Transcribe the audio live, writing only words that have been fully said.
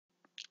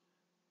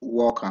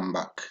Welcome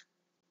back.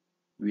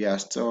 We are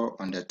still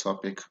on the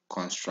topic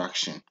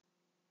construction.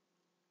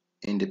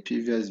 In the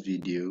previous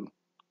video,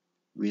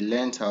 we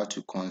learned how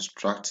to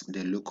construct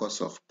the locus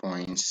of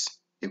points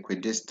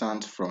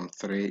equidistant from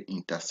three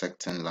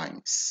intersecting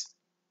lines.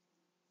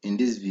 In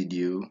this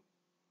video,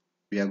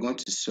 we are going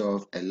to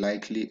solve a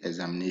likely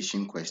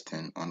examination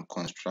question on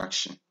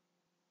construction.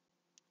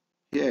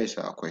 Here is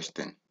our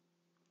question.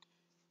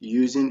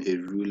 Using a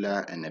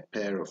ruler and a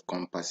pair of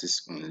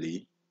compasses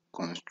only,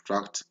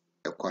 construct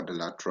a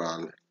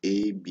quadrilateral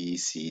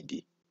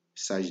ABCD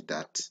such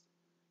that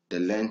the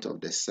length of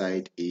the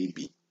side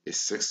AB is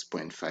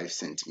 6.5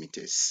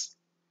 centimeters.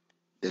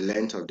 The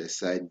length of the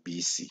side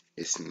BC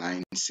is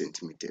 9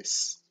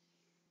 centimeters.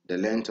 The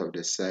length of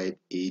the side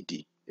AD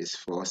is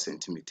 4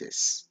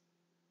 centimeters.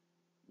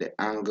 The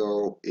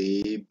angle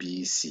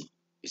ABC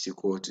is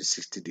equal to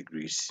 60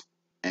 degrees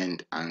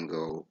and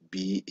angle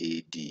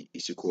BAD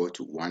is equal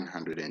to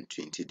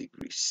 120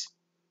 degrees.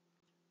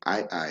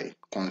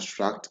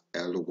 Construct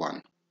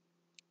L1,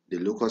 the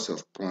locus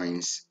of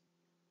points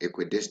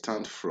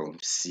equidistant from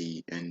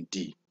C and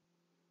D.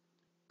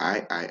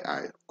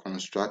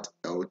 Construct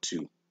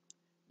L2,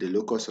 the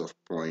locus of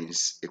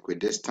points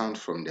equidistant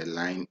from the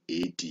line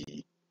AD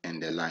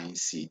and the line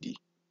CD.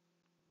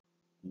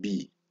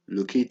 B.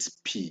 Locate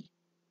P,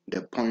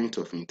 the point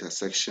of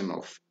intersection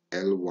of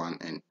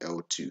L1 and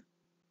L2.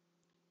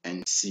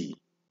 And C.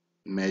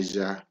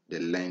 Measure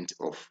the length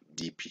of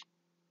DP.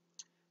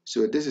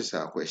 So this is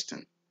our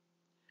question.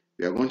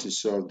 We are going to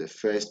solve the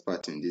first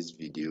part in this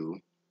video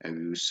and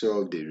we will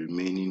solve the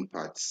remaining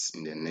parts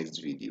in the next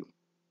video.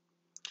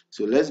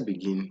 So let's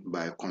begin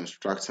by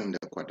constructing the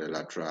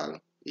quadrilateral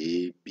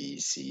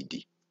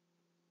ABCD.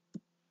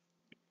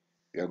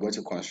 We are going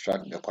to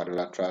construct the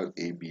quadrilateral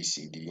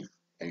ABCD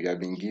and we have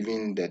been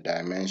given the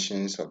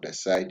dimensions of the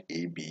side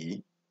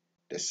AB,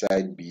 the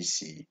side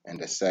BC and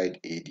the side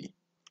AD.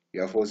 We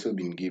have also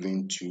been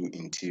given two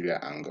interior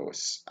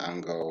angles,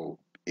 angle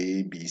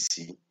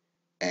ABC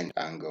and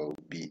angle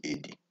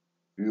BAD.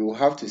 We will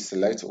have to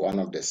select one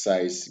of the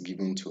sides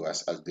given to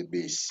us as the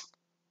base.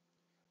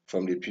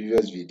 From the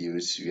previous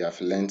videos, we have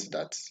learned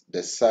that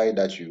the side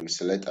that you will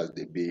select as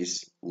the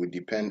base will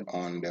depend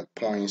on the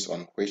points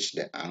on which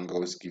the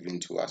angles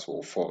given to us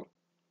will fall.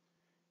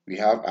 We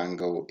have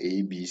angle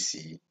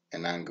ABC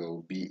and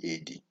angle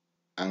BAD.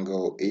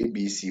 Angle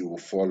ABC will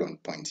fall on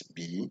point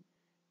B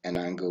and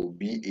angle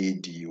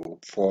BAD will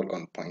fall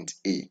on point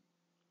A.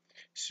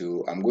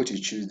 So I'm going to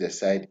choose the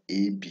side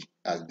AB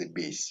as the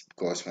base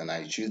because when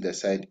I choose the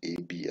side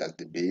AB as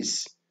the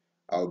base,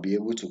 I'll be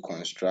able to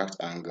construct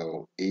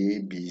angle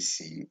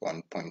ABC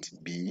on point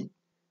B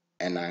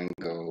and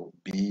angle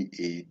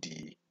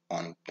BAD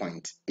on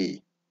point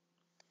A.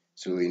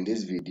 So in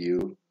this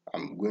video,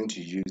 I'm going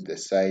to use the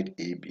side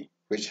AB,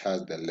 which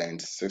has the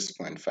length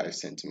 6.5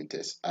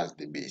 centimeters as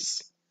the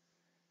base.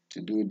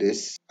 To do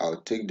this,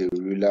 I'll take the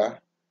ruler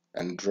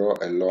and draw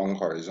a long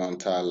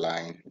horizontal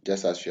line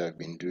just as we have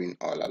been doing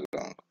all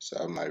along. So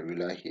I have my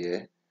ruler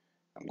here.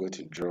 I'm going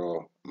to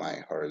draw my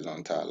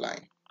horizontal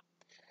line.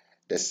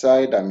 The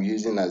side I'm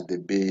using as the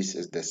base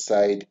is the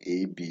side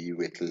AB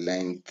with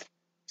length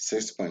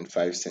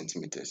 6.5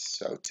 centimeters.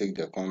 So I'll take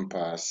the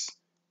compass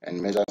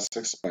and measure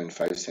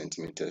 6.5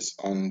 centimeters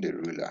on the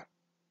ruler.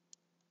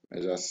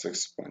 Measure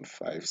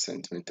 6.5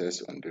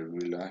 centimeters on the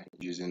ruler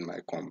using my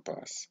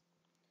compass.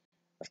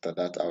 After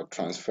that, I'll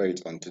transfer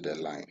it onto the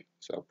line.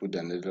 So I'll put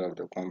the needle of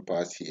the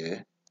compass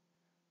here,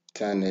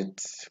 turn it,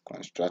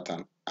 construct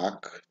an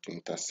arc to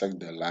intersect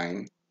the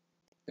line.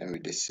 Then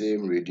with the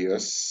same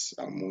radius,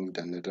 I'll move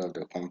the needle of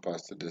the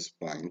compass to this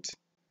point,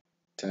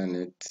 turn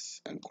it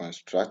and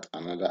construct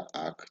another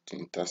arc to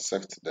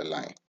intersect the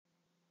line.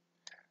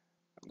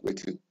 I'm going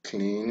to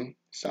clean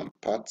some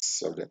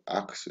parts of the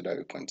arc so that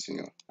we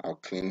continue. I'll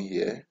clean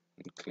here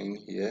and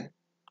clean here,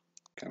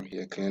 come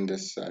here, clean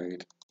this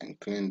side and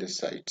clean this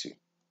side too.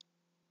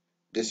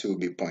 This will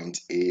be point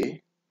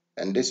A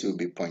and this will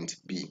be point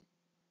B.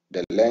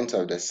 The length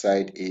of the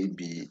side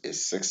AB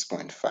is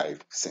 6.5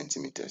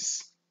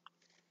 centimeters.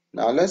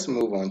 Now let's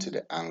move on to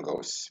the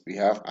angles. We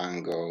have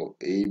angle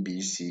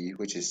ABC,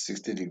 which is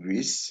 60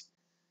 degrees,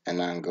 and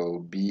angle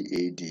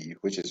BAD,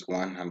 which is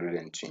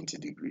 120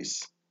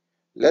 degrees.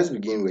 Let's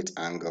begin with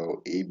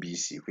angle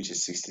ABC, which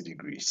is 60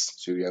 degrees.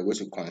 So we are going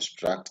to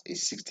construct a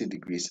 60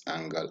 degrees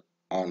angle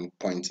on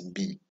point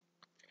B.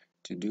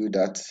 To do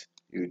that,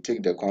 you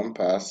take the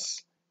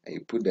compass and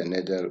you put the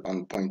needle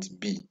on point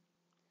B.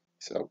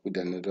 So I'll put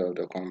the needle of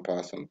the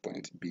compass on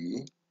point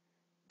B.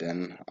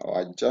 Then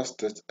I'll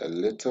adjust it a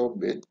little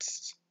bit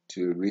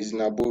to a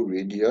reasonable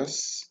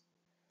radius.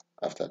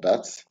 After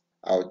that,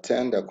 I'll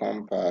turn the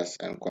compass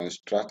and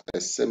construct a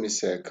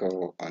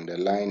semicircle on the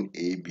line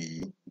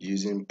AB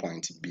using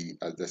point B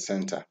as the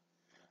center.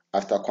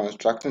 After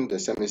constructing the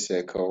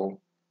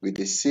semicircle with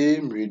the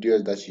same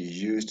radius that you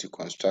used to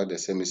construct the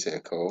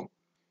semicircle,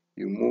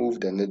 you move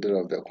the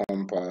needle of the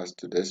compass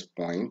to this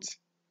point,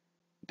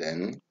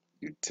 then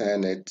you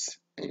turn it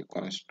and you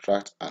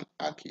construct an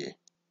arc here.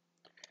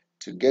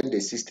 To get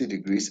the 60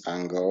 degrees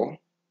angle,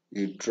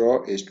 you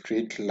draw a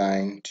straight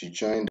line to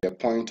join the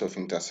point of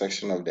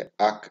intersection of the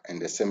arc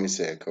and the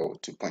semicircle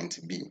to point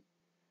B.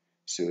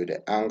 So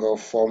the angle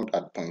formed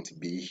at point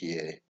B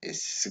here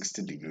is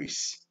 60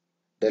 degrees.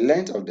 The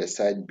length of the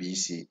side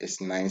BC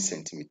is 9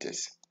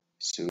 centimeters.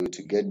 So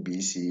to get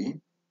BC,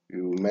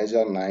 we will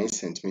measure 9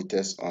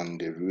 centimeters on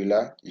the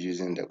ruler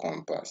using the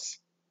compass.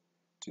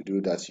 To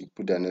do that, you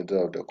put the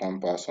needle of the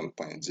compass on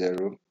point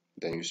 0,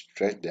 then you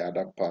stretch the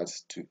other part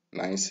to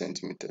 9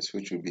 centimeters,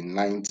 which will be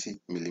 90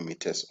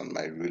 millimeters on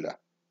my ruler.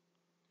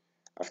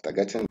 After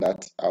getting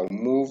that, I'll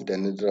move the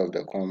needle of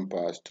the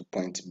compass to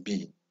point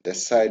B. The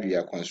side we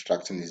are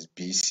constructing is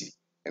BC,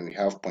 and we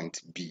have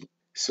point B.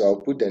 So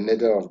I'll put the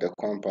needle of the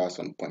compass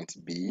on point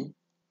B,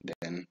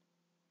 then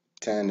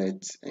turn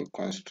it and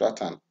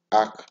construct an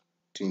arc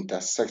to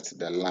intersect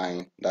the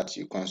line that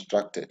you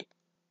constructed.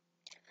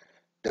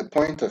 The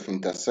point of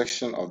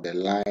intersection of the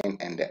line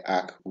and the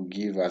arc will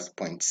give us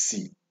point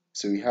C.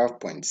 So we have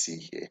point C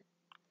here.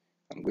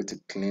 I'm going to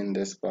clean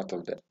this part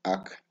of the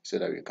arc so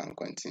that we can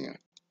continue.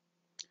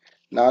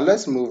 Now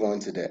let's move on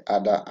to the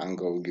other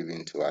angle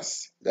given to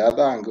us. The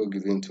other angle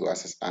given to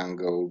us is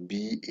angle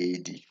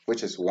BAD,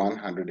 which is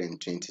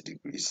 120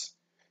 degrees.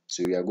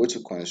 So we are going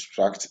to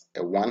construct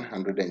a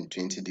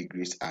 120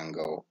 degrees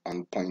angle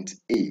on point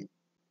A.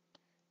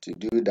 To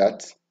do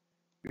that,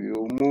 we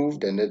will move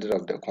the needle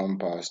of the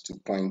compass to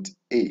point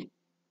A.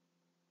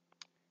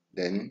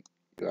 Then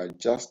you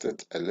adjust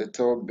it a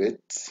little bit.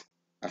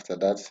 After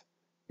that,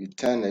 you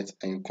turn it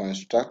and you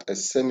construct a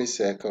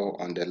semicircle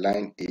on the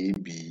line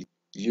AB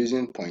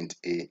using point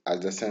A as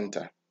the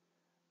center.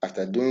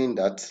 After doing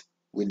that,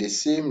 with the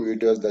same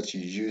radius that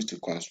you used to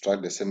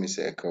construct the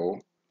semicircle,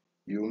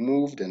 you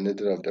move the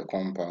needle of the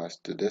compass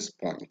to this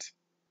point.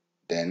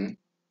 Then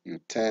you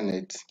turn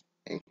it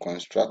and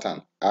construct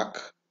an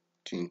arc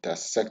to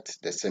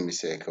intersect the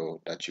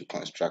semicircle that you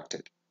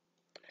constructed.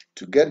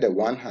 To get the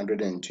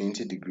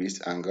 120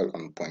 degrees angle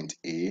on point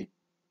A,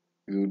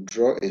 we will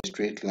draw a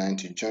straight line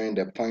to join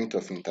the point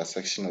of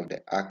intersection of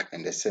the arc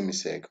and the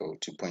semicircle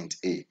to point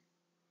A.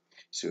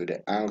 So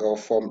the angle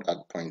formed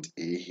at point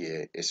A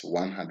here is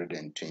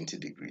 120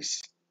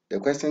 degrees. The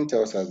question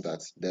tells us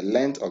that the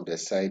length of the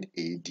side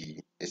AD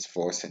is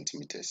 4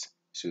 centimeters.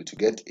 So to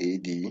get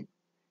AD,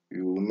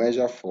 we will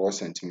measure 4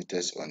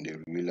 centimeters on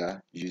the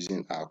ruler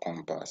using our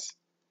compass.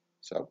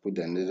 So I'll put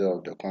the needle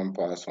of the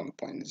compass on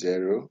point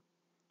 0.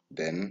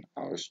 Then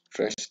I'll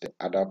stretch the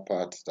other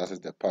part, that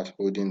is the part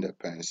holding the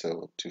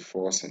pencil, to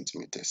 4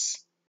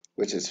 centimeters,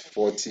 which is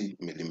 40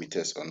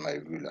 millimeters on my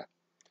ruler.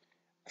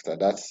 After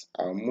that,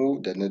 I'll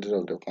move the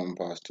needle of the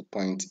compass to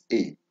point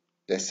A.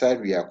 The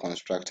side we are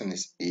constructing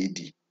is AD,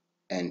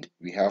 and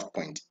we have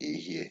point A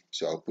here.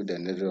 So I'll put the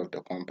needle of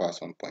the compass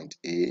on point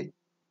A,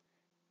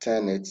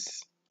 turn it,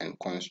 and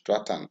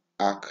construct an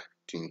arc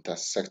to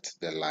intersect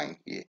the line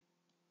here.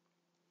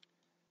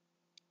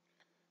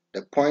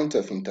 The point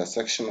of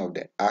intersection of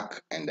the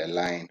arc and the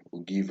line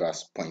will give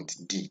us point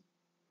D.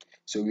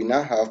 So we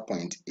now have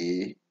point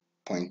A,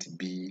 point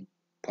B,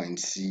 point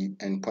C,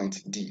 and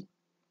point D.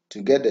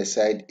 To get the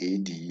side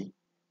AD,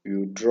 we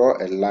will draw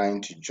a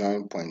line to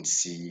join point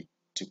C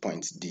to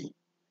point D.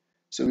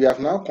 So we have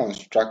now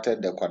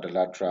constructed the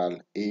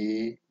quadrilateral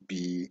ABCD.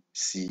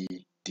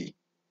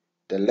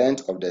 The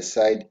length of the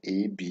side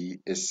AB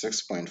is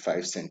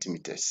 6.5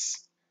 centimeters.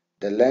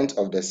 The length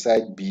of the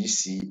side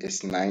BC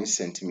is 9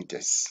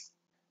 centimeters.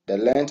 The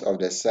length of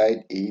the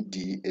side AD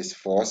is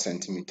 4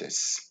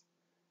 centimeters.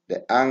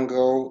 The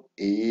angle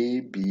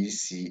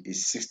ABC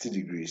is 60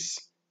 degrees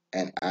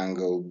and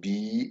angle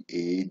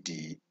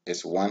BAD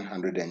is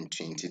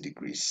 120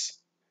 degrees.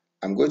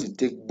 I'm going to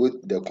take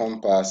both the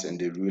compass and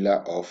the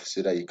ruler off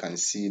so that you can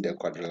see the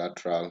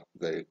quadrilateral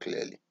very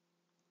clearly.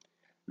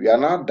 We are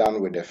now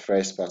done with the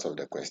first part of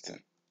the question.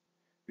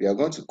 We are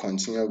going to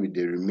continue with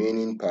the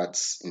remaining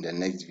parts in the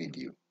next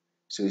video.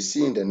 So see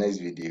you in the next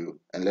video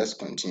and let's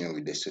continue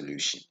with the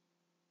solution.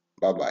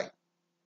 Bye-bye.